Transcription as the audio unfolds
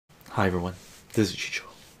Hi everyone, this is chycho.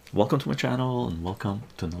 Welcome to my channel and welcome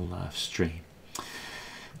to the live stream.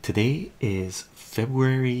 Today is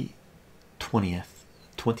February 20th,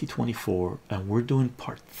 2024, and we're doing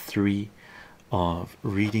part 3 of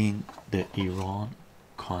reading the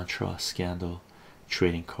Iran-Contra scandal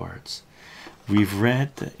trading cards. We've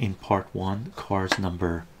read in part 1 cards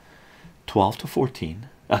number 12 to 14,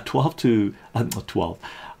 12 to not 12,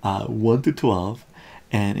 1 to 12,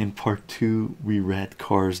 and in part 2 we read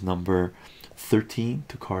cards number 13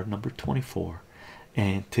 to card number 24,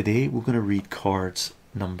 and today we're going to read cards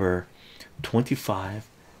number 25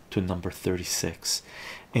 to number 36.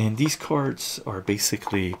 And these cards are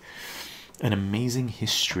basically an amazing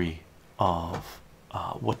history of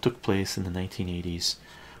what took place in the 1980s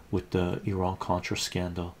with the Iran-Contra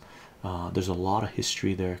scandal. There's a lot of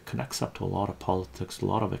history there, connects up to a lot of politics, a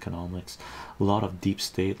lot of economics, a lot of deep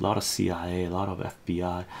state, a lot of CIA, a lot of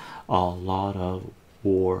FBI, a lot of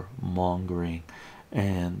war mongering,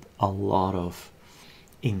 and a lot of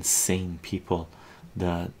insane people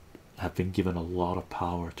that have been given a lot of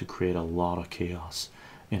power to create a lot of chaos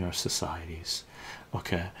in our societies.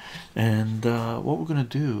 Okay, and what we're going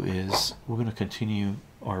to do is we're going to continue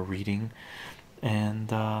our reading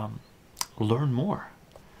and learn more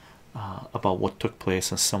about what took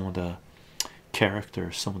place and some of the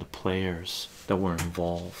characters, some of the players that were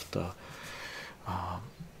involved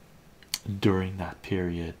during that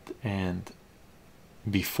period and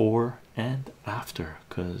before and after,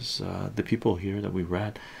 because the people here that we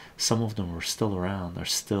read, some of them were still around, are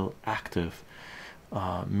still active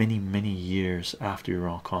many years after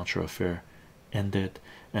Iran-Contra affair ended,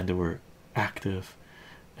 and they were active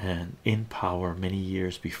and in power many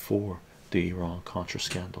years before the Iran-Contra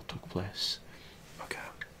scandal took place. Okay,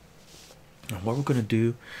 and what we're going to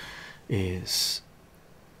do is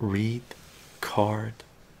read card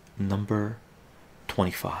number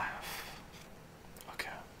 25. Okay,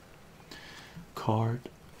 card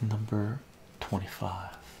number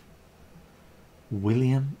 25,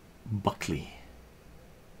 William Buckley.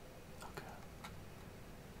 Okay,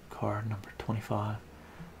 card number 25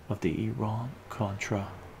 of the Iran-Contra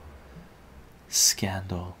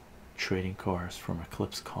scandal trading cards from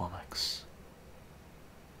Eclipse Comics.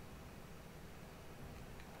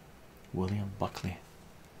 William Buckley.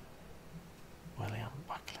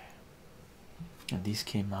 And these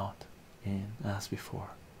came out in, as before,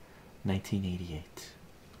 1988.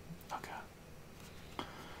 Okay,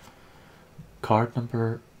 card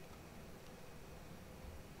number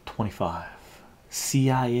 25,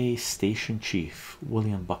 CIA Station Chief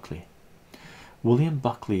William Buckley. William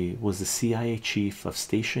Buckley was the CIA chief of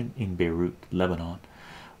station in Beirut, Lebanon,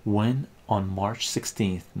 when on March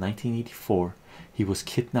 16th, 1984, he was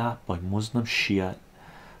kidnapped by Muslim Shia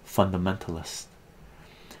fundamentalists.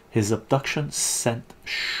 His abduction sent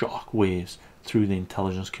shock waves through the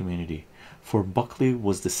intelligence community, for Buckley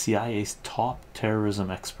was the CIA's top terrorism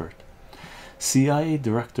expert. CIA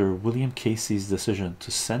Director William Casey's decision to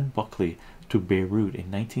send Buckley to Beirut in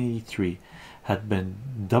 1983 had been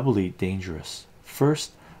doubly dangerous.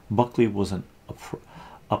 First, Buckley was an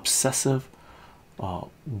obsessive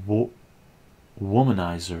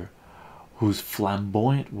womanizer whose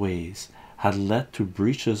flamboyant ways had led to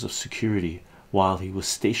breaches of security while he was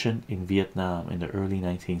stationed in Vietnam in the early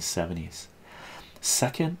 1970s.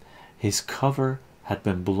 Second, his cover had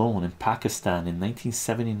been blown in Pakistan in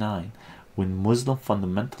 1979 when Muslim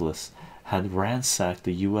fundamentalists had ransacked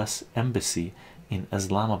the US embassy in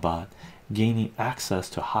Islamabad, gaining access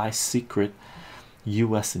to high secret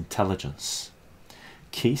US intelligence.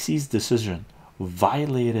 Casey's decision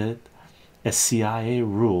violated a CIA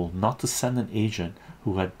rule not to send an agent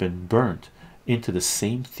who had been burnt into the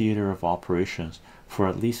same theater of operations for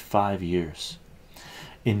at least 5 years.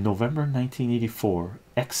 In November 1984,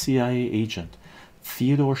 ex-CIA agent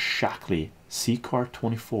Theodore Shackley, C-Card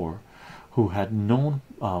 24, who had known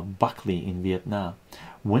Buckley in Vietnam,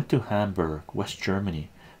 went to Hamburg, West Germany,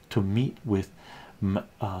 to meet with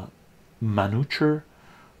Manucher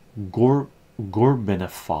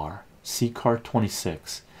Gorbenefar, C-Card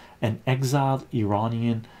 26, an exiled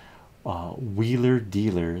Iranian wheeler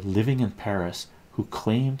dealer living in Paris, who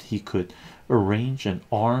claimed he could arrange an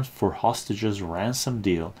arms for hostages ransom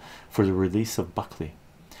deal for the release of Buckley.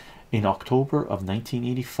 In October of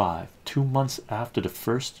 1985, 2 months after the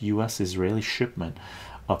first US-Israeli shipment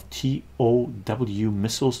of TOW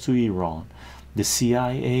missiles to Iran, the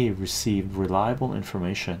CIA received reliable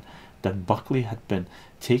information that Buckley had been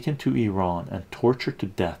taken to Iran and tortured to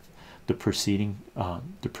death the preceding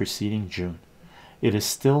June. It is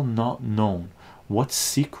still not known what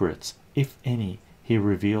secrets, if any, he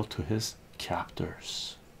revealed to his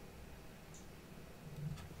captors.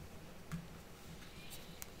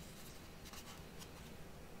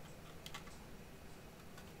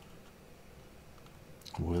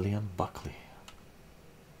 Buckley.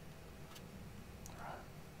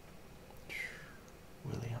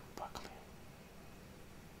 William Buckley.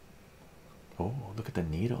 Oh, look at the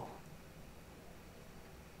needle.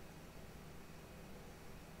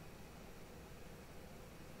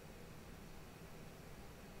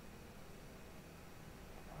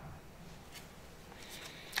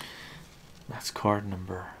 That's card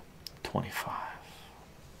number 25.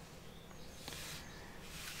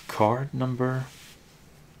 Card number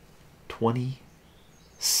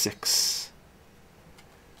 26.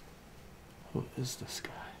 Who is this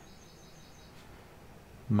guy?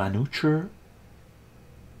 Manucher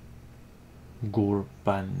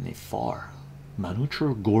Gorbanifar.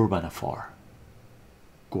 Manucher Gorbanifar.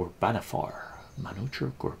 Gorbanifar.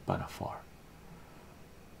 Manucher Gorbanifar.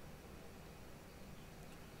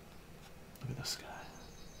 Look at this guy.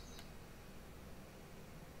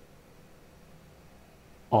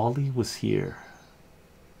 Ollie was here.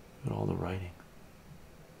 Look at all the writing.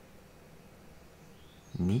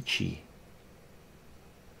 Nietzsche.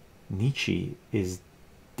 Nietzsche is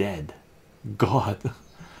dead. God. Look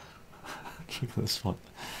at this one.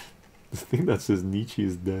 The thing that says Nietzsche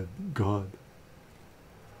is dead. God.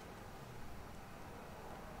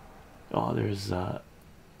 Oh, there's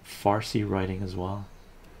Farsi writing as well.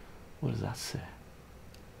 What does that say?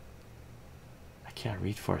 I can't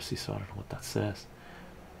read Farsi, so I don't know what that says.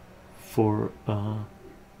 For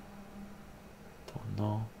don't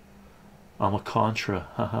know. I'm a contra,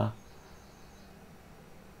 haha.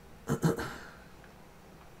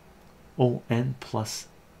 ON plus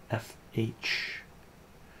FH.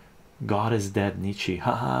 God is dead, Nietzsche,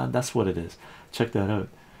 haha. That's what it is. Check that out.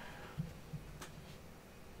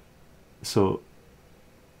 So,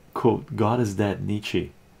 quote, God is dead,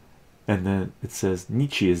 Nietzsche, and then it says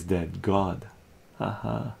Nietzsche is dead, God,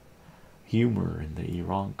 haha. Humor in the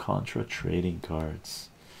Iran-Contra trading cards.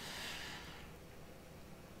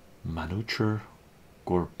 Manucher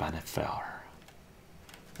Gorbanifar.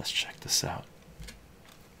 Let's check this out.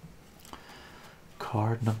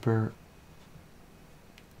 Card number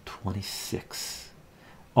 26.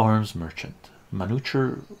 Arms merchant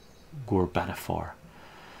Manucher Gorbanifar.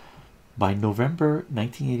 By November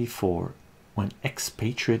 1984, when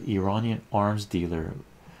expatriate Iranian arms dealer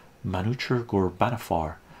Manucher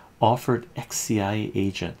Gorbanifar offered ex-CIA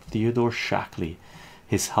agent Theodore Shackley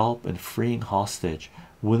his help in freeing hostage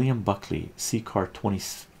William Buckley, see card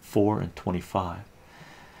 24 and 25.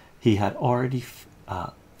 He had already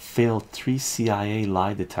failed 3 CIA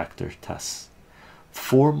lie detector tests.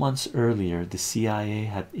 4 months earlier, the CIA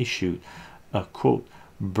had issued a quote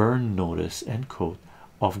burn notice end quote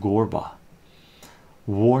of Gorba,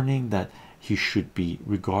 warning that he should be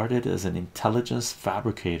regarded as an intelligence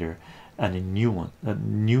fabricator and a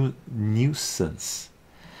nuisance.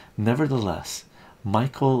 Nevertheless,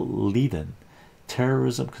 Michael Leiden,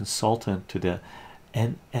 terrorism consultant to the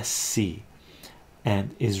NSC,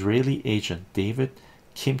 and Israeli agent David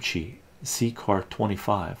Kimche, see card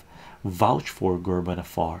 25, vouched for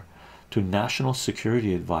Gorbanifar to National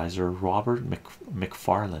Security Advisor Robert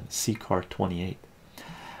McFarlane, see card 28.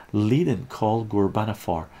 Leiden called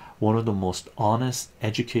Gorbanifar one of the most honest,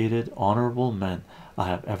 educated, honorable men I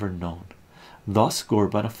have ever known. Thus,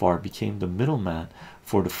 Gorbanifar became the middleman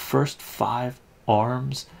for the first 5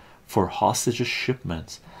 arms for hostages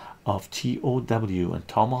shipments of TOW and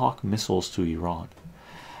Tomahawk missiles to Iran.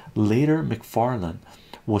 Later, McFarlane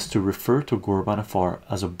was to refer to Gorbanifar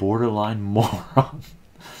as a borderline moron.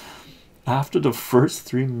 After the first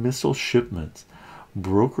 3 missile shipments,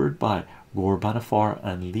 brokered by Gorbanifar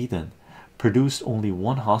and Leiden, produced only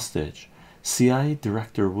 1 hostage, CIA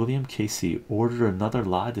Director William Casey ordered another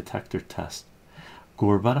lie detector test.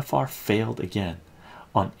 Gorbanifar failed again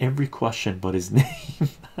on every question but his name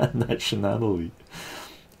and nationality.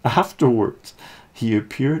 Afterwards, he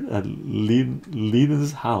appeared at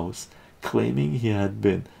Leiden's house claiming he had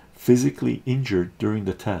been physically injured during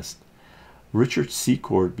the test. Richard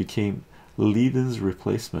Secord became Leiden's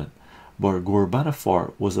replacement, but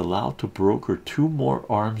Gorbanifar was allowed to broker 2 more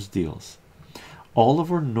arms deals.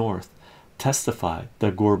 Oliver North testified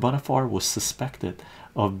that Gorbanifar was suspected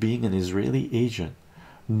of being an Israeli agent.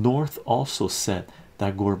 North also said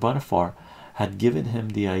that Gorbanifar had given him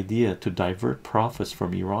the idea to divert profits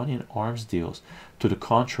from Iranian arms deals to the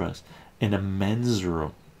Contras in a men's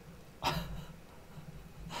room.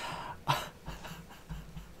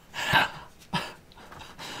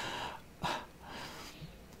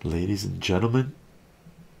 Ladies and gentlemen,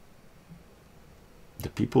 the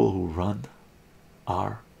people who run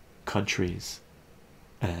our countries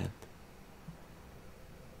and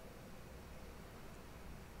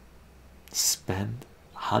spend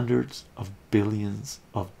hundreds of billions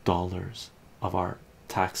of dollars of our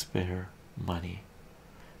taxpayer money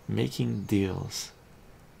making deals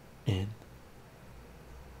in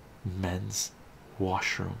men's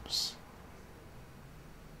washrooms.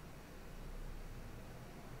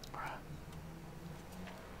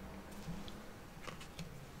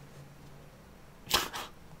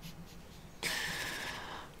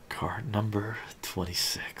 Card number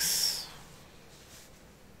 26.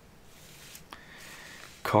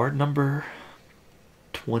 Card number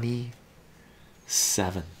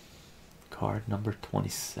 27. Card number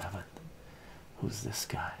 27. Who's this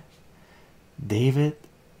guy? David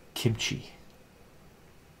Kimche.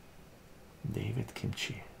 David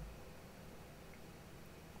Kimche.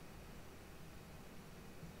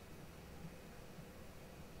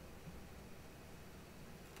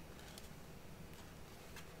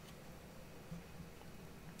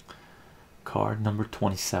 Card number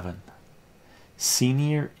 27.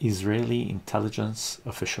 Senior Israeli intelligence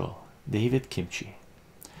official David Kimche.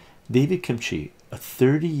 David Kimche, a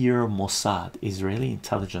 30-year Mossad Israeli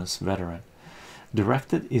intelligence veteran,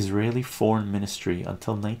 directed Israeli Foreign Ministry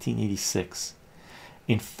until 1986.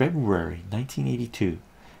 In February 1982,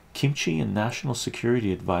 Kimche and National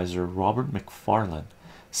Security Advisor Robert McFarlane,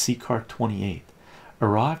 C card 28,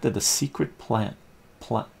 arrived at a secret plan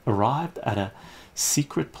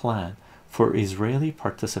for Israeli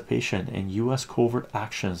participation in U.S. covert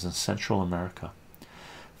actions in Central America.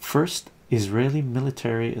 First, Israeli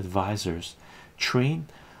military advisors trained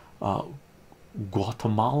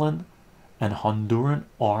Guatemalan and Honduran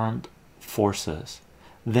armed forces.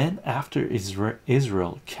 Then, after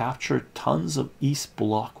Israel captured tons of East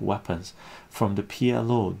Bloc weapons from the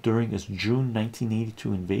PLO during its June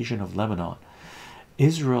 1982 invasion of Lebanon,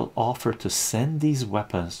 Israel offered to send these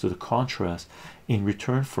weapons to the Contras in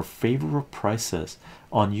return for favorable prices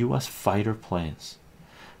on US fighter planes.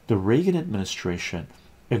 The Reagan administration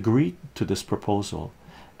agreed to this proposal,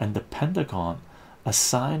 and the Pentagon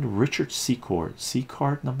assigned Richard Secord, C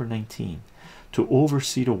card number 19, to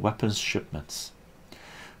oversee the weapons shipments.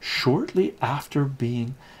 Shortly after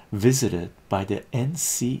being visited by the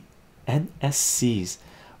NSC's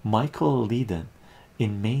Michael Leiden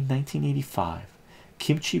in May 1985,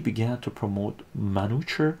 Kimche began to promote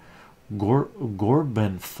Manucher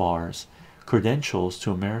Gorbenfar's credentials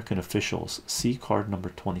to American officials. See card number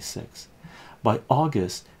 26. By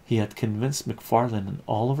August, he had convinced McFarlane and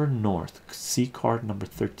Oliver North, see card number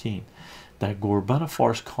 13, that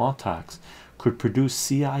Gorbenfar's contacts could produce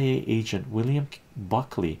CIA agent William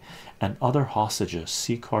Buckley and other hostages,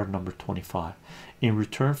 see card number 25, in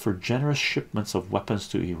return for generous shipments of weapons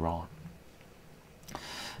to Iran.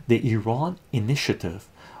 The Iran Initiative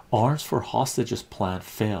Arms for Hostages plan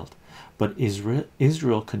failed, but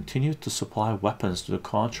Israel continued to supply weapons to the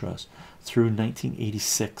Contras through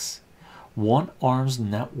 1986. One arms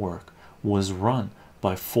network was run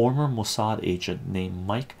by former Mossad agent named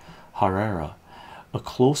Mike Herrera, a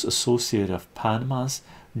close associate of Panama's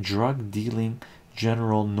drug dealing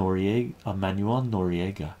General Manuel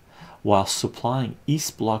Noriega. While supplying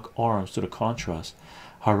East Bloc arms to the Contras,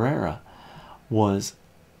 Herrera was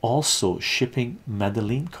also shipping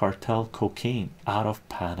Medellin cartel cocaine out of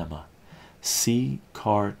Panama. See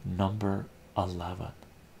card number 11.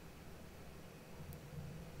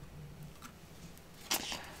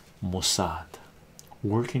 Mossad,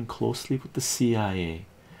 working closely with the CIA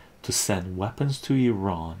to send weapons to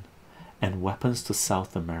Iran and weapons to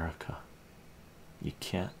South America. You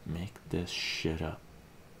can't make this shit up.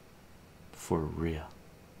 For real.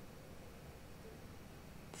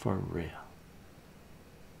 For real.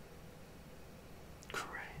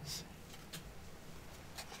 Crazy.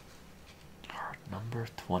 Card number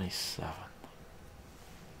 27.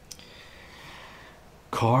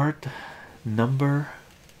 Card number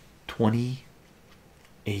 28.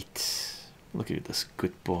 Look at this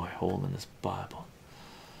good boy holding his Bible.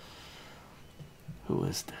 Who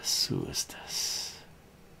is this? Who is this?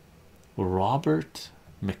 Robert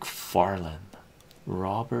McFarlane.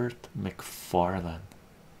 Robert McFarlane.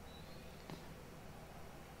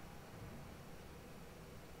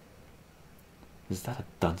 Is that a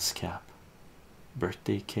dunce cap?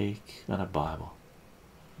 Birthday cake and a Bible?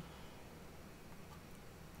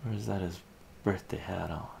 Or is that his birthday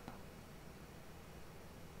hat on?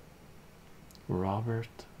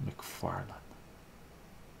 Robert McFarlane.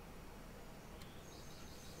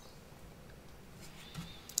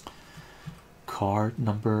 Card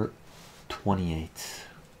number 28.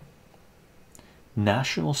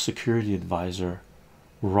 National Security Advisor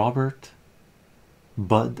Robert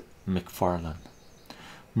Bud McFarlane.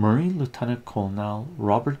 Marine Lieutenant Colonel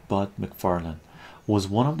Robert Bud McFarlane was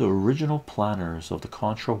one of the original planners of the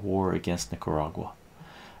Contra War against Nicaragua.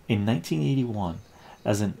 In 1981,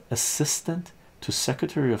 as an assistant to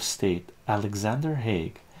Secretary of State Alexander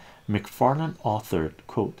Haig, McFarlane authored,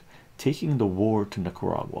 quote, "Taking the War to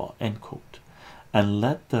Nicaragua," end quote, and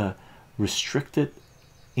led the restricted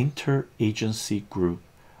interagency group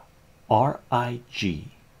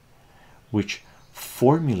RIG, which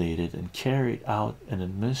formulated and carried out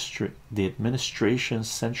the administration's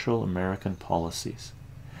Central American policies.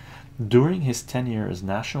 During his tenure as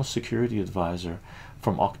National Security Advisor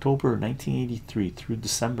from October 1983 through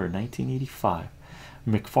December 1985,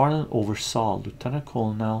 McFarlane oversaw Lieutenant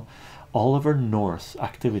Colonel Oliver North's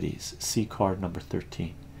activities. See card number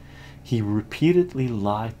 13. He repeatedly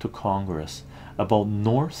lied to Congress about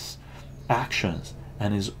North's actions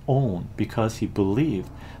and his own because he believed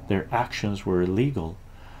their actions were illegal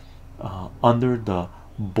under the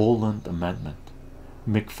Boland Amendment.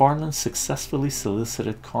 McFarlane successfully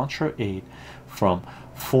solicited Contra aid from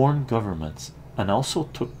foreign governments and also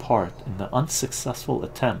took part in the unsuccessful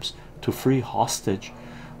attempts to free hostage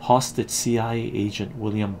CIA agent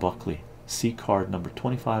William Buckley. See card number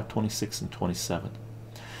 25, 26, and 27.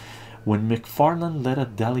 When McFarlane led a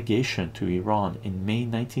delegation to Iran in May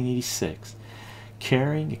 1986,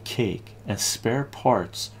 carrying a cake and spare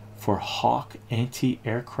parts for Hawk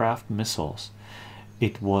anti-aircraft missiles,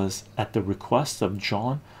 it was at the request of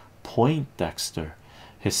John Poindexter,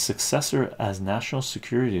 his successor as National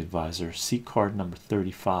Security Advisor. See card number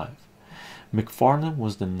 35. McFarlane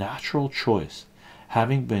was the natural choice,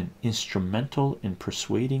 having been instrumental in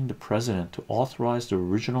persuading the president to authorize the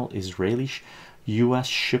original Israeli US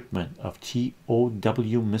shipment of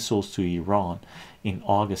TOW missiles to Iran in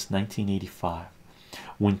August 1985.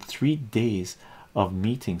 When 3 days of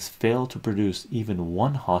meetings failed to produce even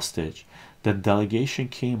one hostage, the delegation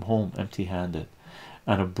came home empty-handed,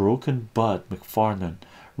 and a broken Bud McFarlane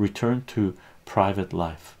returned to private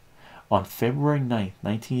life. On February 9,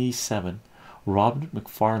 1987, Robert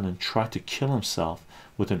McFarlane tried to kill himself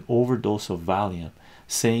with an overdose of Valium,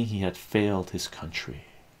 saying he had failed his country.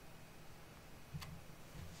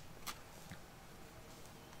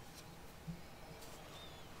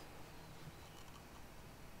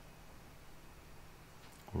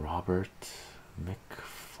 Robert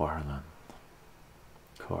McFarlane,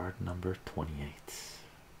 card number 28.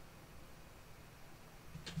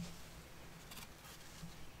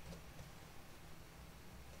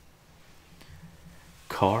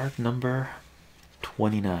 Card number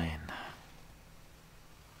 29.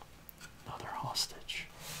 Another hostage.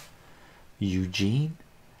 Eugene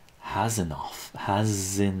Hasenfus.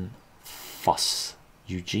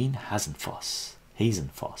 Eugene Hasenfus.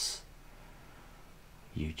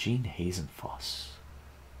 Eugene Hasenfus.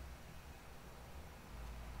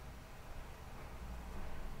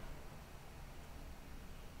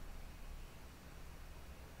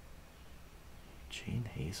 Eugene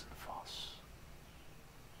Hasenfus.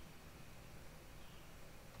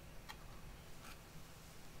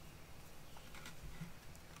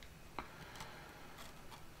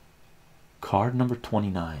 Card number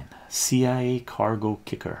 29. CIA cargo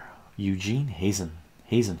kicker Eugene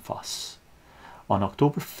Hasenfus. On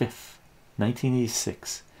October 5th,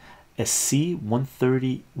 1986, a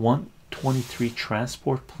C-123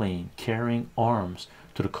 transport plane carrying arms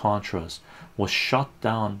to the Contras was shot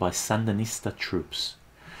down by Sandinista troops.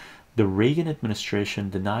 The Reagan administration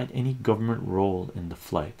denied any government role in the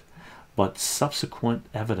flight, but subsequent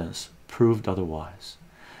evidence proved otherwise.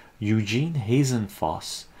 Eugene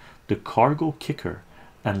Hasenfus, the cargo kicker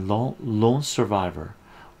and lone survivor,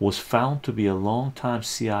 was found to be a long-time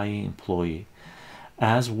CIA employee,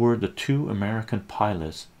 as were the 2 American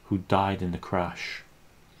pilots who died in the crash.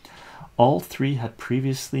 All 3 had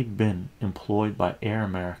previously been employed by Air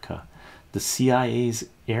America, the CIA's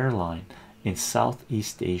airline in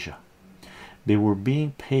Southeast Asia. They were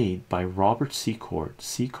being paid by Robert Secord.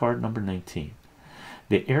 See card number 19.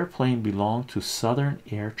 The airplane belonged to Southern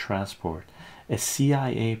Air Transport, a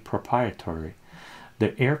CIA proprietary.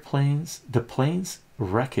 The plane's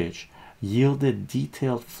wreckage yielded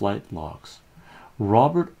detailed flight logs,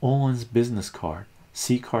 Robert Owen's business card,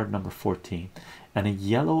 see card number 14, and a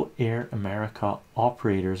yellow Air America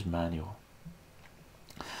operator's manual.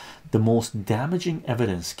 The most damaging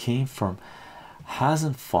evidence came from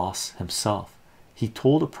Hasenfus himself. He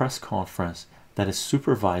told a press conference that his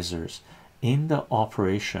supervisors in the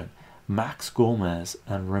operation, Max Gomez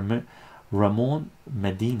and Ramon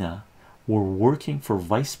Medina, were working for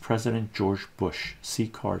Vice President George Bush. See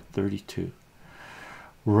card 32.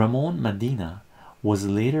 Ramon Medina was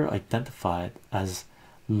later identified as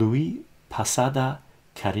Luis Posada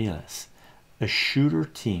Carriles, a shooter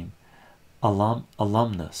team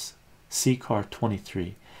alumnus, C card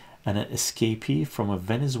 23, and an escapee from a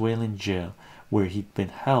Venezuelan jail where he'd been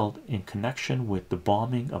held in connection with the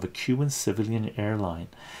bombing of a Cuban civilian airline,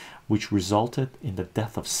 which resulted in the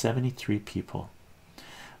death of 73 people.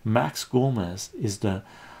 Max Gomez is the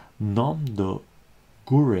nom de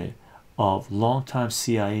guerre of longtime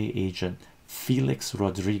CIA agent Felix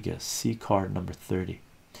Rodriguez, C card number 30.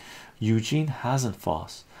 Eugene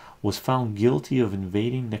Hasenfus was found guilty of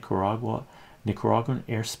invading Nicaraguan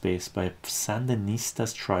airspace by a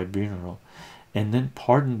Sandinistas tribunal and then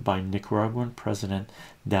pardoned by Nicaraguan President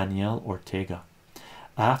Daniel Ortega.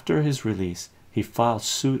 After his release, he filed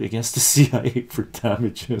suit against the CIA for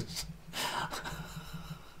damages.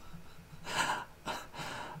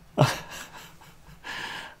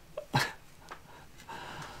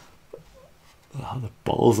 Oh, the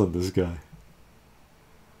balls on this guy.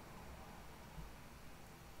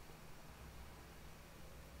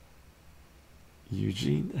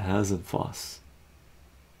 Eugene Hasenfus.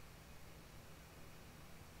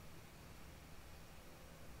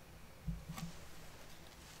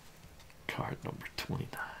 Card number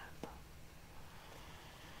 29.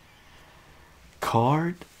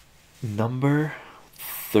 Card number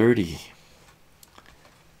 30.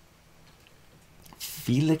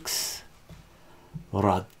 Felix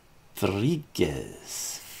Rodriguez.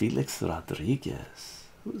 Felix Rodriguez.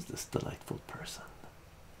 Who is this delightful person?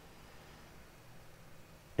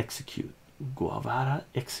 Execute. Guevara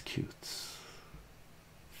executes.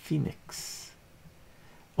 Phoenix.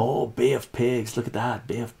 Oh, Bay of Pigs. Look at that.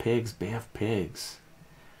 Bay of Pigs. Bay of Pigs.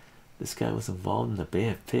 This guy was involved in the Bay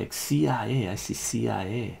of Pigs. CIA. I see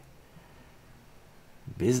CIA.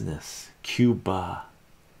 Business. Cuba.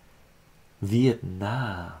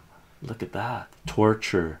 Vietnam. Look at that.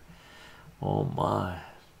 Torture. Oh my.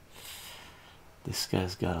 This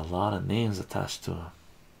guy's got a lot of names attached to him.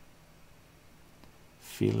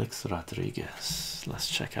 Felix Rodriguez. Let's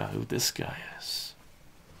check out who this guy is.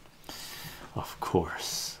 Of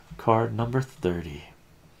course, card number 30.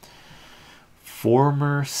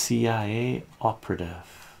 Former CIA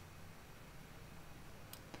operative.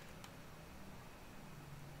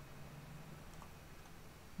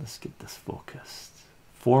 Let's get this focused.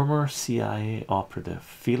 Former CIA operative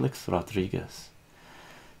Felix Rodriguez.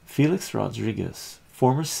 Felix Rodriguez,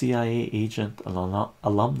 former CIA agent and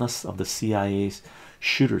alumnus of the CIA's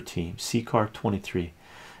shooter team, C card 23,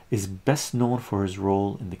 is best known for his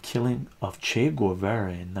role in the killing of Che Guevara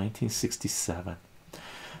in 1967.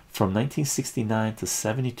 From 1969 to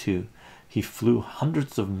 72, he flew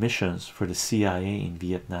hundreds of missions for the CIA in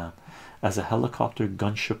Vietnam as a helicopter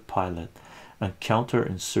gunship pilot and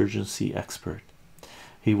counterinsurgency expert.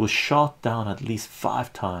 He was shot down at least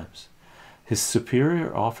 5 times. His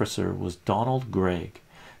superior officer was Donald Gregg,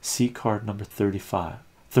 C card number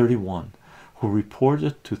 31, who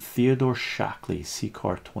reported to Theodore Shackley, C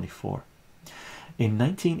card 24. In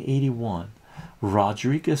 1981,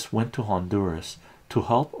 Rodriguez went to Honduras to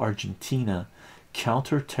help Argentina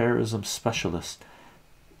counter-terrorism specialists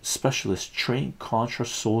train Contra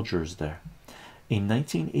soldiers there. In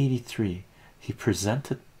 1983, he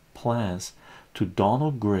presented plans to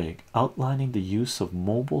Donald Gregg outlining the use of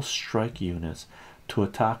mobile strike units to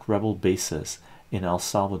attack rebel bases in El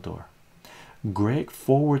Salvador. Gregg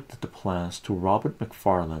forwarded the plans to Robert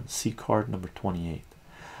McFarlane, C card number 28.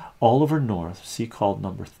 Oliver North, C card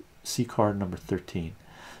number 13,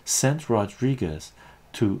 sent Rodriguez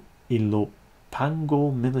to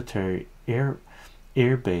Ilopango military air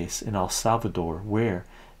base in El Salvador, where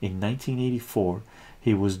in 1984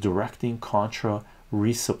 he was directing Contra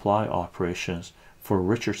resupply operations for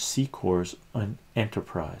Richard Secor's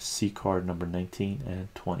enterprise, C card number 19 and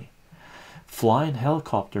 20. Flying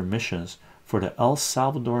helicopter missions for the El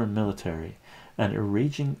Salvadoran military and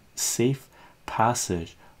arranging safe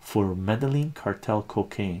passage for Medellin cartel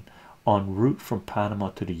cocaine en route from Panama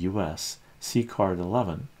to the US, C card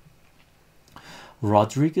 11.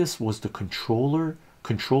 Rodriguez was the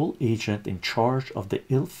control agent in charge of the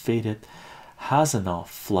ill-fated Hasenfus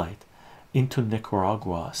flight into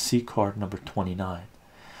Nicaragua, C card number 29.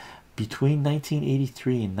 Between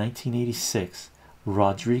 1983 and 1986,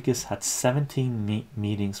 Rodriguez had 17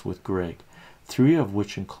 meetings with Gregg, 3 of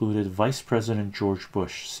which included Vice President George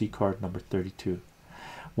Bush, C card number 32.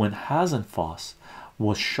 When Hasenfus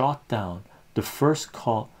was shot down, the first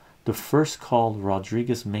call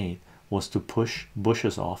Rodriguez made was to push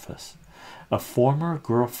Bush's office. A former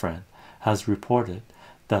girlfriend has reported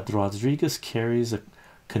that Rodriguez carries a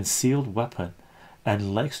concealed weapon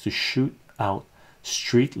and likes to shoot out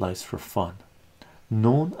streetlights for fun.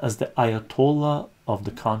 Known as the Ayatollah of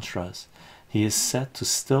the Contras, he is said to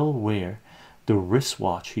still wear the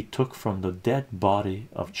wristwatch he took from the dead body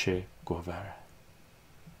of Che Guevara.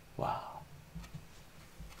 Wow.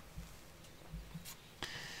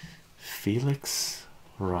 Felix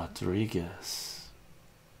Rodriguez.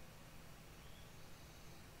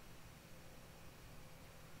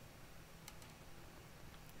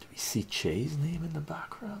 Do we see Che's name in the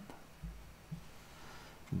background?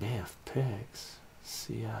 Bay of Pigs,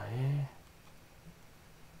 CIA.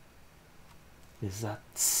 Is that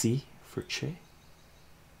C for Che?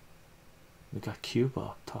 We got Cuba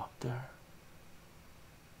up top there.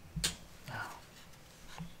 Now,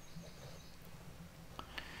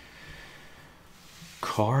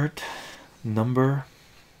 card number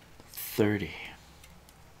 30.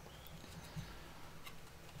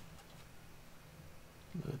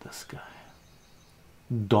 Look at this guy.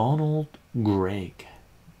 Donald Gregg.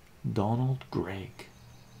 Donald Gregg.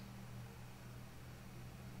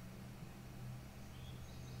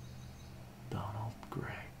 Donald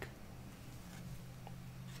Gregg.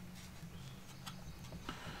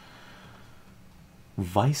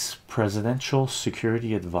 Vice Presidential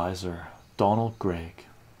Security Advisor Donald Gregg.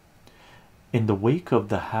 In the wake of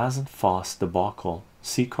the Hasenfus debacle,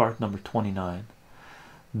 see card number 29,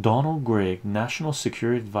 Donald Gregg, National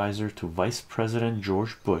Security Advisor to Vice President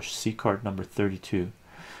George Bush, see card number 32,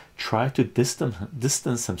 tried to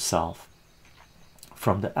distance himself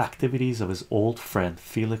from the activities of his old friend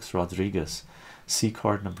Felix Rodriguez, see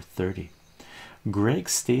card number 30. Gregg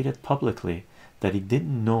stated publicly that he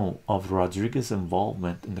didn't know of Rodriguez's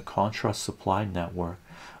involvement in the Contra supply network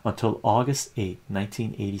until August 8,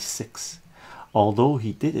 1986, although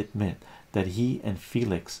he did admit that he and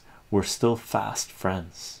Felix were still fast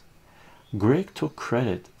friends. Gregg took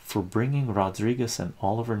credit for bringing Rodriguez and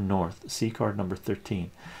Oliver North, see card number 13,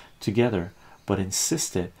 together, but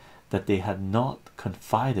insisted that they had not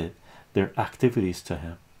confided their activities to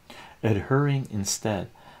him, adhering instead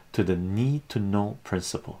to the need to know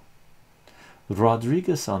principle.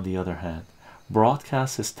 Rodriguez, on the other hand,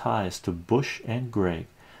 broadcast his ties to Bush and Gregg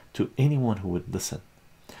to anyone who would listen.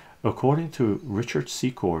 According to Richard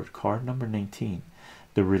Secord, card number 19,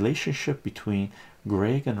 the relationship between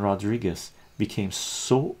Gregg and Rodriguez became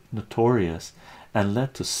so notorious and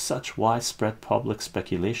led to such widespread public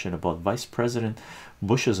speculation about Vice President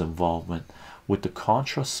Bush's involvement with the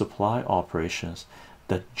Contra supply operations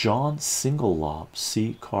that John Singlelob,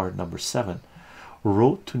 see card number 7,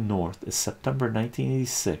 wrote to North in September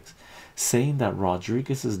 1986, saying that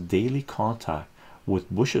Rodriguez's daily contact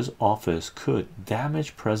with Bush's office could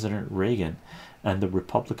damage President Reagan and the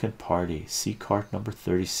Republican Party, see card number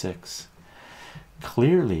 36.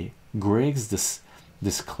 Clearly, Gregg's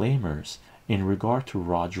disclaimers in regard to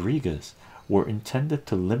Rodriguez were intended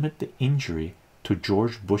to limit the injury to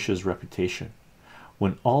George Bush's reputation.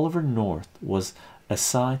 When Oliver North was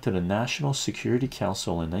assigned to the National Security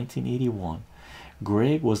Council in 1981,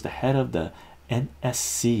 Gregg was the head of the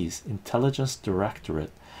NSC's Intelligence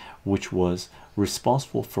Directorate, which was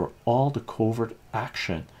responsible for all the covert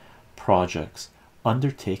action projects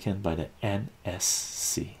undertaken by the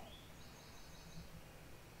NSC.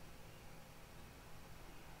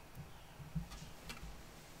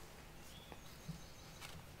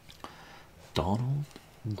 Donald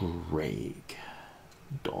Gregg.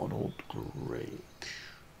 Donald Gregg.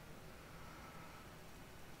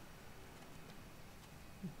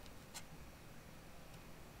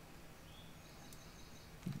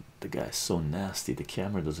 The guy's so nasty the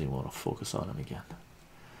camera doesn't even want to focus on him again.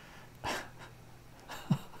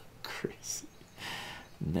 Crazy.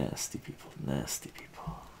 Nasty people, nasty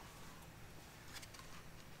people.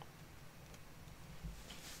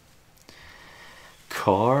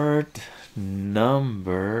 Card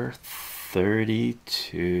number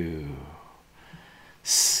 32.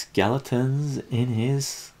 Skeletons in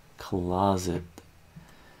his closet.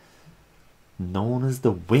 Known as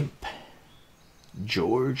the Wimp.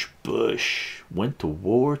 George Bush went to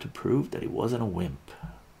war to prove that he wasn't a wimp.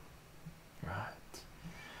 Right.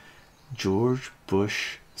 George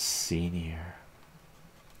Bush Sr.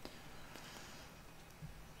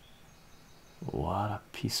 What a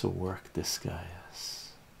piece of work this guy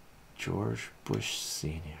is. George Bush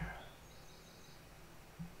Sr.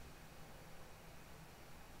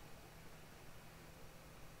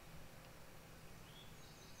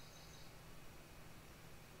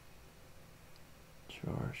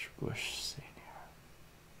 George Bush Sr.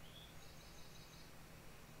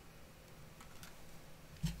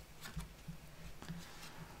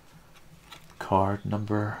 Card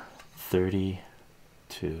number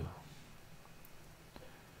 32.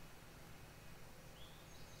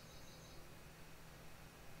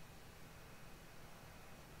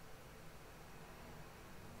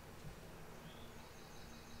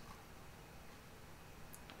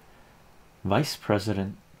 Vice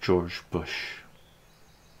President George Bush.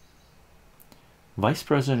 Vice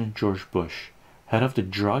President George Bush, head of the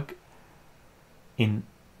Drug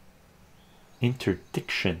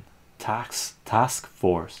Interdiction Task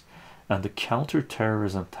Force and the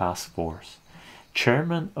Counterterrorism Task Force,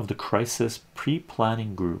 chairman of the Crisis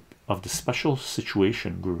Pre-Planning Group of the Special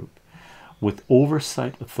Situation Group, with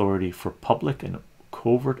oversight authority for public and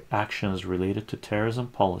covert actions related to terrorism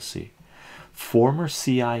policy, former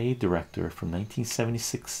CIA director from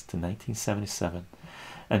 1976 to 1977,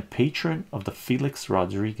 and patron of Felix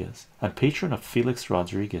Rodriguez,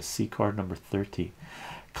 C card number 30,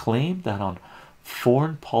 claimed that on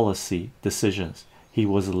foreign policy decisions he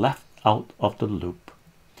was left out of the loop.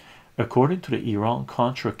 According to the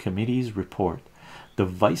Iran-Contra Committee's report, the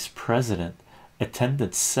vice president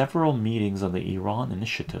attended several meetings on the Iran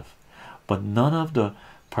initiative, but none of the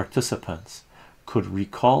participants could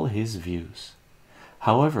recall his views.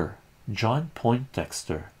 However, John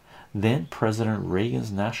Poindexter, then President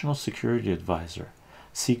Reagan's national security advisor,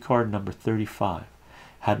 C card number 35,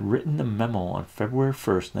 had written a memo on February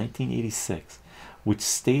 1st, 1986, which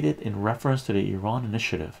stated in reference to the Iran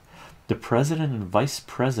initiative, the president and vice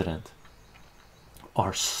president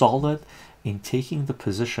are solid in taking the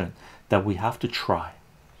position that we have to try.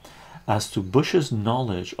 As to Bush's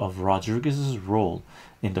knowledge of Rodriguez's role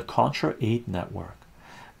in the Contra aid network,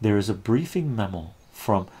 there is a briefing memo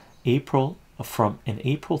from an April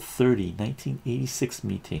 30, 1986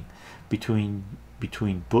 meeting between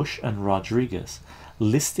Bush and Rodriguez,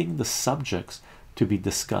 listing the subjects to be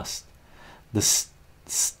discussed: the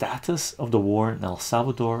status of the war in El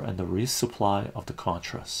Salvador and the resupply of the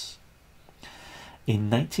Contras. In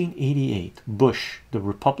 1988, Bush, the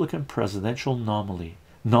Republican presidential nominee,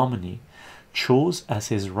 chose as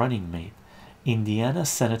his running mate Indiana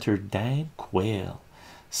Senator Dan Quayle,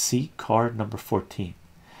 C card number 14,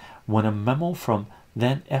 when a memo from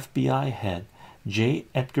then FBI head J.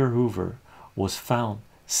 Edgar Hoover was found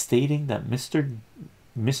stating that Mr.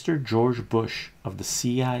 George Bush of the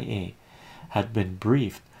CIA had been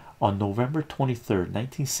briefed on November 23,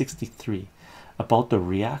 1963, about the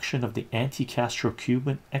reaction of the anti-Castro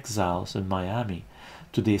Cuban exiles in Miami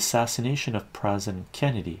to the assassination of President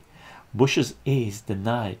Kennedy. Bush's aides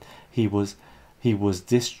denied he was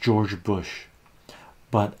this George Bush,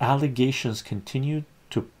 but allegations continue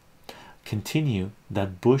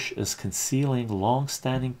that Bush is concealing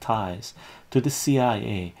long-standing ties to the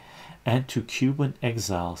CIA and to Cuban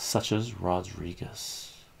exiles such as Rodriguez.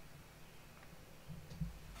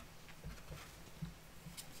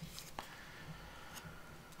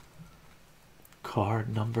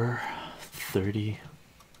 Card number 32.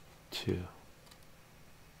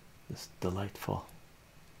 This delightful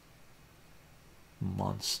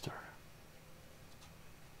monster,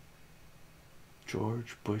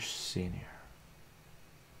 George Bush Sr.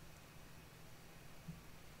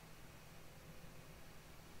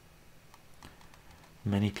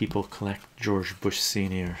 Many people connect George Bush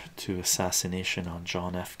Sr. to assassination on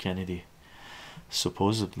John F. Kennedy.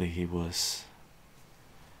 Supposedly he was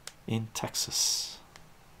in Texas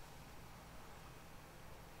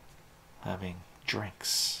having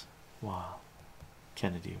drinks while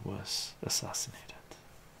Kennedy was assassinated.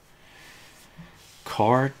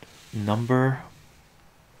 Card number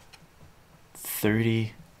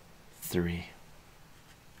 33.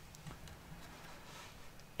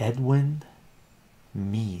 Edwin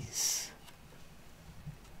Meese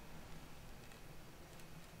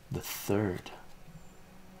the third,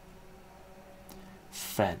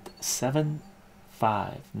 Fed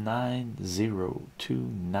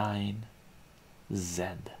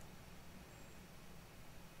 759029Z.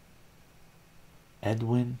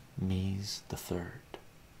 Edwin Meese the third.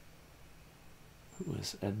 Who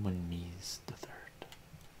is Edwin Meese the third?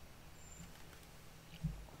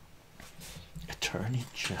 Attorney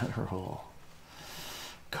General.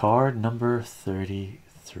 Card number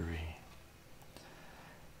 33.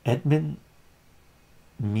 Edmund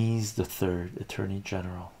Meese the third, Attorney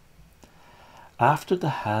General. After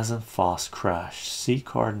the Hasenfus crash, see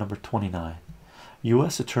card number 29,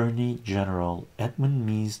 U.S. Attorney General Edmund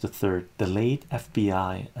Meese III delayed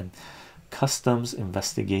FBI and Customs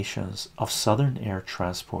investigations of Southern Air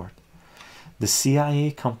Transport, the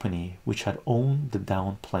CIA company which had owned the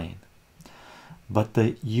downed plane. But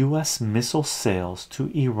the U.S. missile sales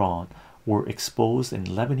to Iran were exposed in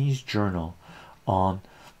Lebanese Journal on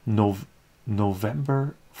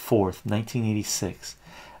November 4th, 1986,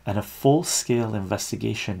 and a full-scale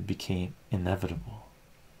investigation became inevitable.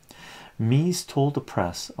 Meese told the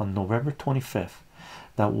press on November 25th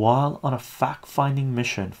that while on a fact-finding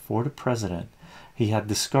mission for the president, he had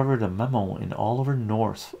discovered a memo in Oliver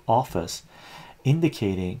North's office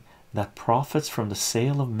indicating that profits from the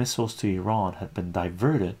sale of missiles to Iran had been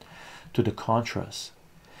diverted to the Contras.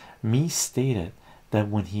 Mies stated that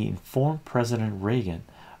when he informed President Reagan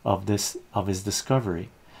of his discovery,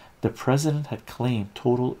 the president had claimed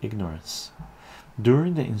total ignorance.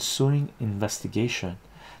 During the ensuing investigation,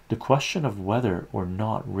 the question of whether or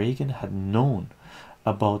not Reagan had known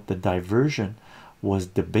about the diversion was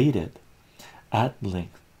debated at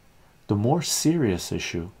length. The more serious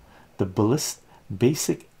issue, the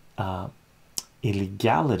basic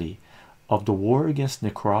illegality of the war against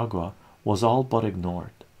Nicaragua, was all but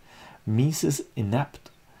ignored. Mies's inept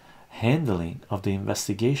handling of the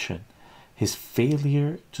investigation, his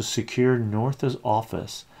failure to secure North's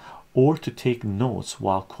office or to take notes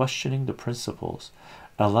while questioning the principals,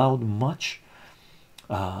 allowed much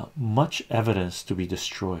evidence to be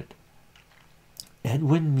destroyed.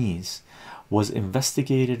 Edwin Mies was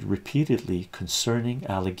investigated repeatedly concerning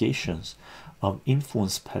allegations of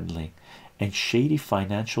influence peddling and shady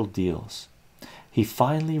financial deals. He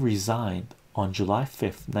finally resigned on July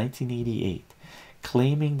 5th, 1988,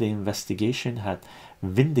 claiming the investigation had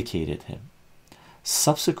vindicated him.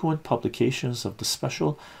 Subsequent publications of the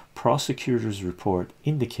special prosecutor's report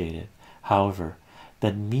indicated, however,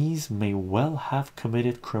 that Mies may well have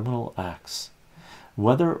committed criminal acts.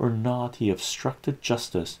 Whether or not he obstructed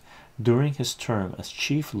justice during his term as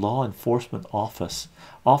chief law enforcement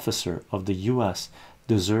officer of the U.S.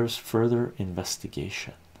 deserves further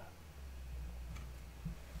investigation.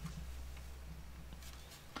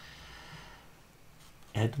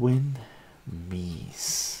 Edwin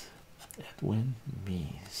Mies. Edwin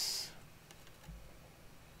Mies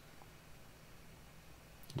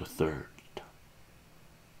the third.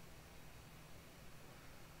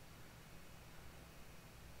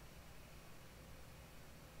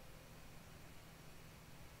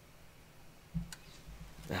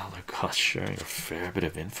 Oh my gosh, sharing a fair bit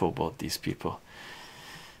of info about these people.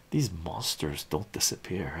 These monsters don't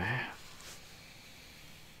disappear, eh?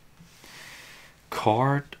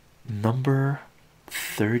 Card number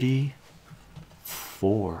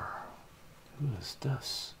 34. Who is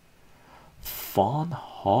this? Fawn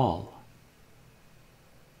Hall.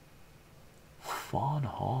 Fawn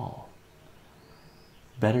Hall.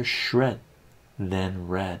 Better shred than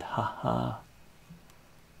red. Haha.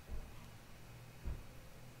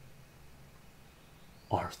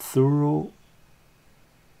 Arturo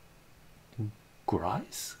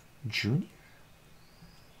Grice Jr.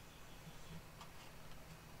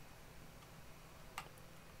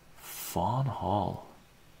 Fawn Hall.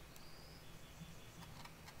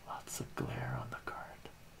 Lots of glare on the card.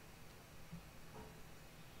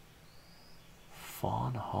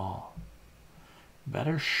 Fawn Hall.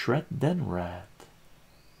 Better shred than red.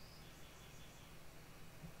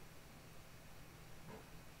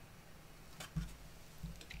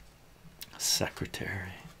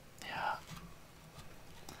 Secretary. Yeah.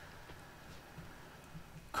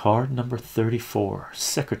 Card number 34.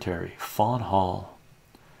 Secretary. Fawn Hall.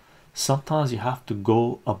 Sometimes you have to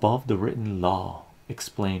go above the written law,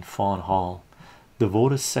 explained Fawn Hall,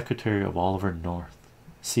 devoted secretary of Oliver North.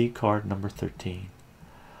 See card number 13.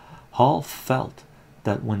 Hall felt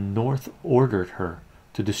that when North ordered her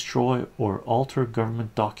to destroy or alter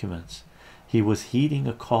government documents, he was heeding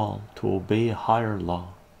a call to obey a higher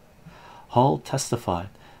law. Hall testified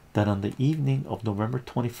that on the evening of November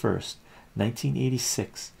 21st,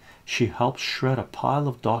 1986, she helped shred a pile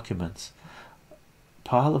of documents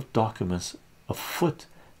a foot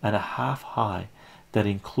and a half high that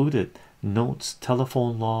included notes,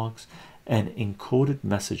 telephone logs, and encoded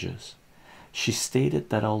messages. She stated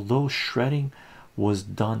that although shredding was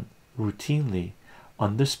done routinely,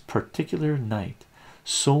 on this particular night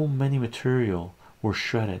so many material were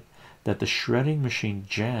shredded that the shredding machine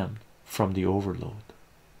jammed from the overload.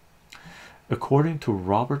 According to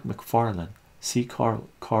Robert McFarlane, see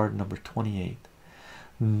card number 28,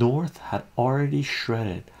 North had already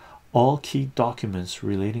shredded all key documents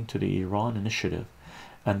relating to the Iran initiative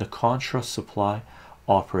and the Contra supply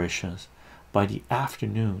operations by the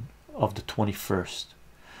afternoon of the 21st.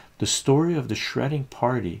 The story of the shredding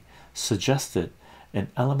party suggested an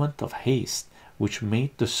element of haste which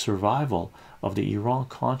made the survival of the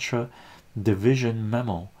Iran-Contra division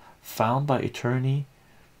memo found by Attorney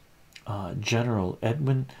General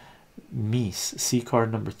Edwin Mies, see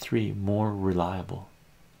card number 3, more reliable.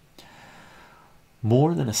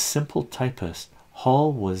 More than a simple typist,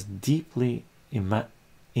 Hall was deeply enmeshed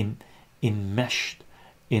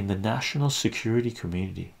in the national security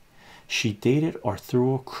community. She dated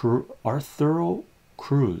Arturo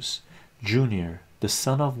Cruz Jr. the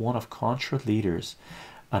son of one of Contra leaders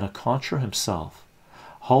and a Contra himself.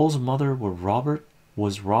 Hall's mother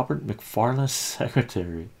was Robert McFarlane's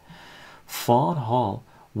secretary. Fawn Hall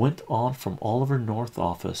went on from Oliver North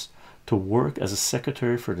office to work as a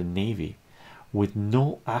secretary for the Navy with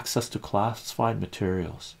no access to classified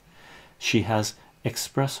materials. She has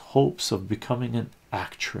expressed hopes of becoming an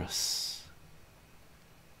actress.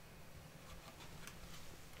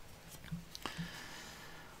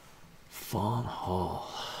 Fawn Hall.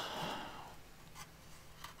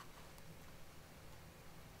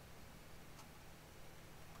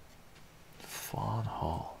 Fawn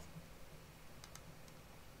Hall.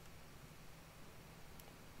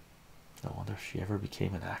 I wonder if she ever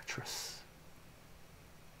became an actress.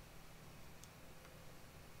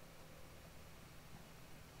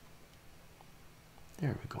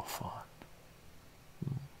 There we go, Fawn.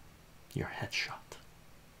 Your headshot.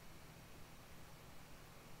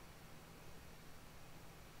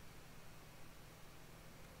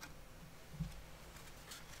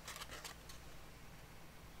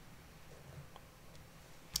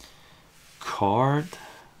 Card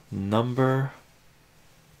number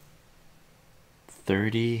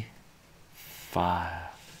 35.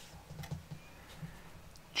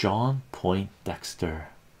 John Poindexter.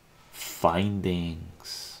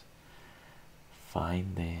 Findings.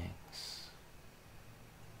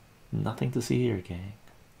 Nothing to see here, gang.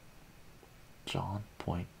 John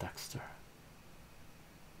Poindexter.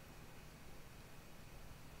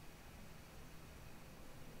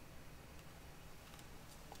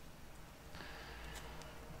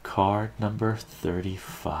 Card number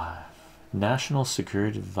 35. National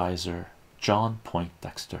Security Advisor John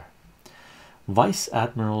Poindexter. Vice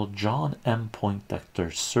Admiral John M.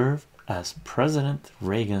 Poindexter served as President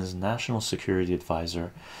Reagan's National Security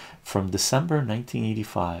Advisor from December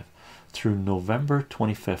 1985 through November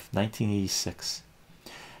 25, 1986.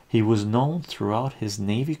 He was known throughout his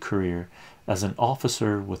Navy career as an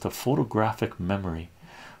officer with a photographic memory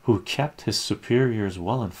who kept his superiors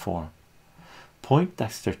well informed.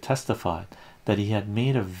 Poindexter testified that he had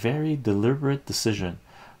made a very deliberate decision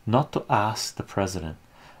not to ask the president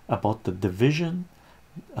about the diversion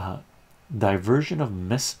of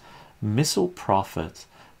missile profits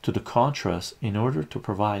to the Contras in order to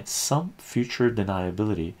provide some future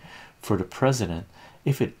deniability for the president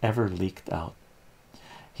if it ever leaked out.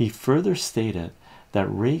 He further stated that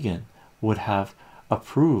Reagan would have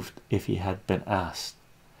approved if he had been asked.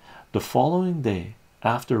 The following day,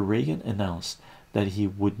 after Reagan announced that he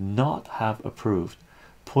would not have approved,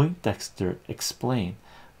 Poindexter explained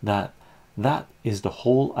that that is the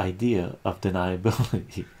whole idea of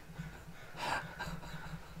deniability.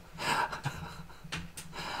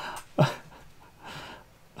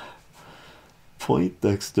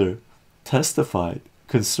 Poindexter testified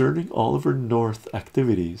concerning Oliver North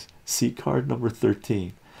activities, see card number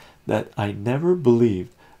 13, that I never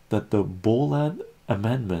believed that the Boland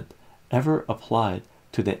Amendment ever applied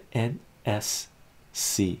to the NSC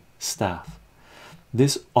staff.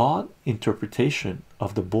 This odd interpretation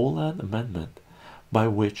of the Boland Amendment, by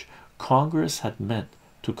which Congress had meant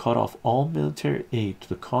to cut off all military aid to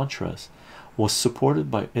the Contras, was supported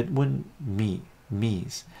by Edwin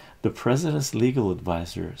Meese, the president's legal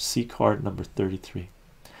advisor, see card number 33.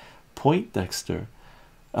 Poindexter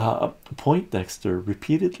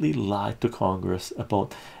repeatedly lied to Congress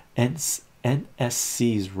about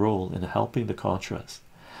NSC's role in helping the Contras.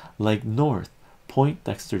 Like North,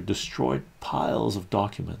 Poindexter destroyed piles of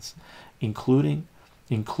documents, including,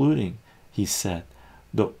 he said,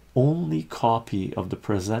 the only copy of the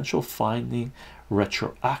presidential finding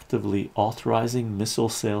retroactively authorizing missile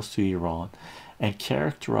sales to Iran and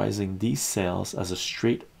characterizing these sales as a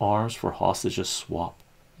straight arms for hostages swap.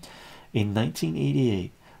 In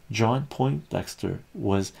 1988, John Poindexter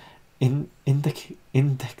was indicted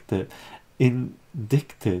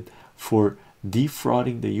for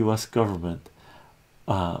defrauding the US government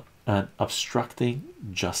and obstructing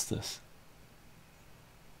justice.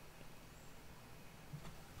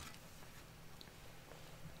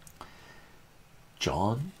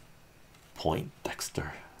 John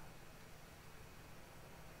Poindexter.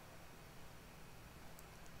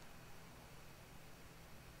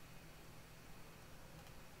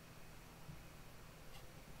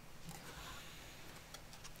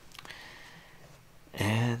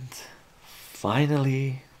 And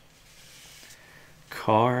finally,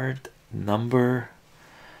 card number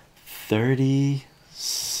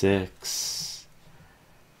 36.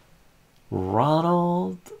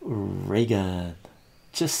 Ronald Reagan.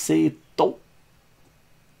 Just say it, don't.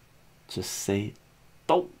 Just say it,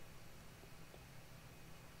 don't.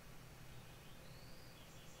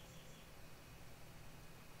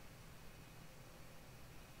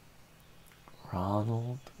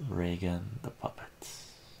 Ronald Reagan, the puppet.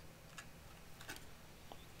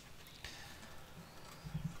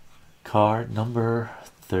 Card number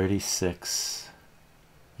 36.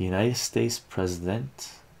 United States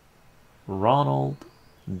President Ronald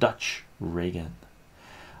Dutch Reagan.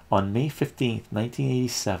 On May 15th,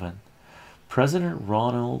 1987, President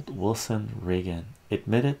Ronald Wilson Reagan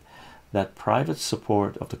admitted that private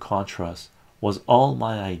support of the Contras was all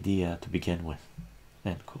my idea to begin with.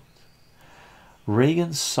 End quote.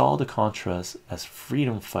 Reagan saw the Contras as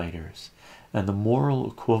freedom fighters and the moral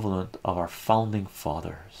equivalent of our founding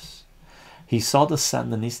fathers. He saw the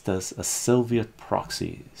Sandinistas as Soviet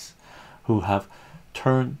proxies who have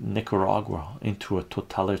turned Nicaragua into a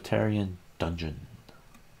totalitarian dungeon.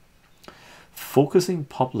 Focusing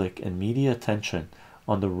public and media attention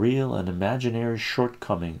on the real and imaginary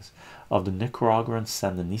shortcomings of the Nicaraguan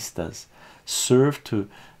Sandinistas served to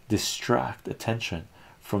distract attention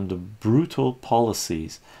from the brutal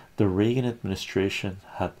policies the Reagan administration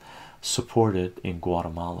had supported in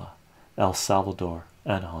Guatemala, El Salvador,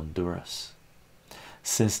 and Honduras.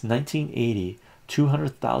 Since 1980,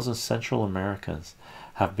 200,000 Central Americans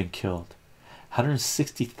have been killed.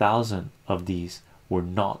 160,000 of these were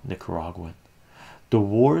not Nicaraguan. The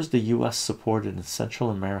wars the US supported in Central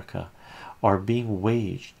America are being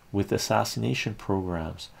waged with assassination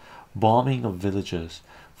programs, bombing of villages,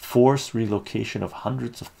 forced relocation of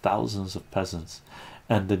hundreds of thousands of peasants,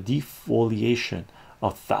 and the defoliation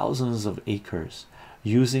of thousands of acres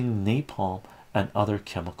using napalm and other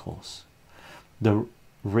chemicals. The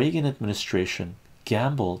Reagan administration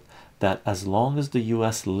gambled that as long as the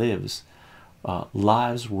US lives,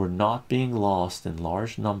 lives were not being lost in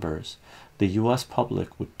large numbers, the US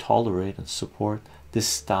public would tolerate and support this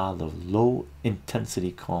style of low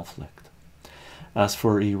intensity conflict. As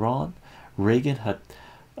for Iran, Reagan had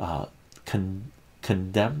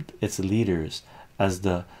condemned its leaders as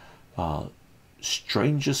the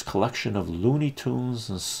strangest collection of Looney Tunes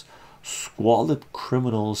and squalid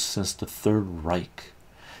criminals since the Third Reich.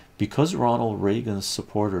 Because Ronald Reagan's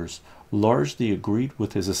supporters largely agreed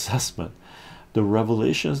with his assessment, the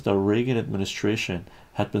revelations that Reagan administration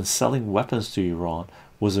had been selling weapons to Iran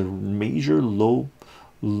was a major blow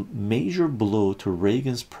to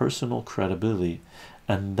Reagan's personal credibility,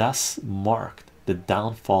 and thus marked the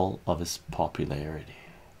downfall of his popularity.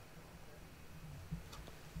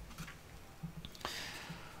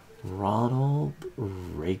 Ronald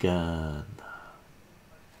Reagan.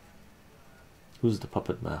 Who's the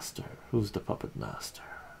puppet master? Who's the puppet master?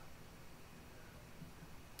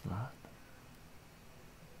 Right.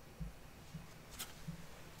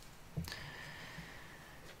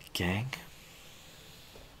 Gang.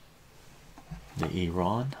 The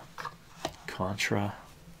Iran-Contra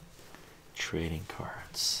trading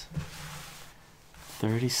cards.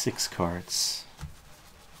 36 cards.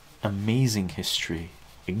 Amazing history.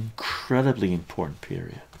 Incredibly important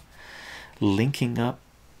period. Linking up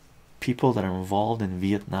people that are involved in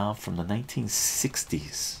Vietnam from the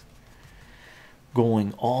 1960s,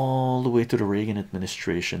 going all the way to the Reagan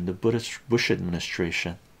administration, the Bush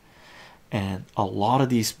administration, and a lot of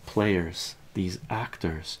these players, these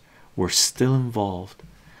actors, were still involved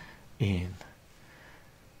in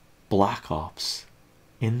black ops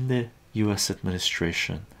in the US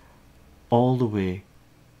administration all the way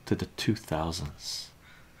to the 2000s.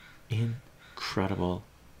 Incredible,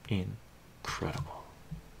 incredible.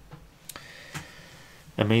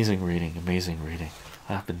 Amazing reading, amazing reading.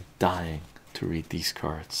 I've been dying to read these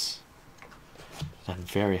cards. I'm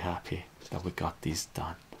very happy that we got these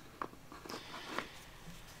done.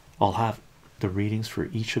 I'll have the readings for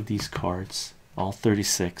each of these cards, all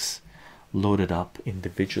 36, loaded up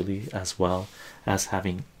individually, as well as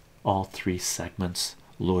having all 3 segments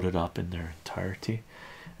loaded up in their entirety,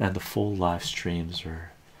 and the full live streams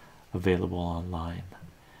are available online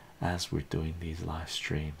as we're doing these live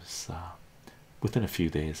streams within a few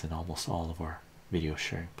days in almost all of our video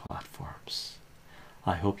sharing platforms.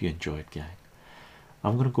 I hope you enjoyed, gang.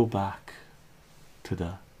 I'm gonna go back to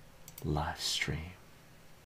the live stream.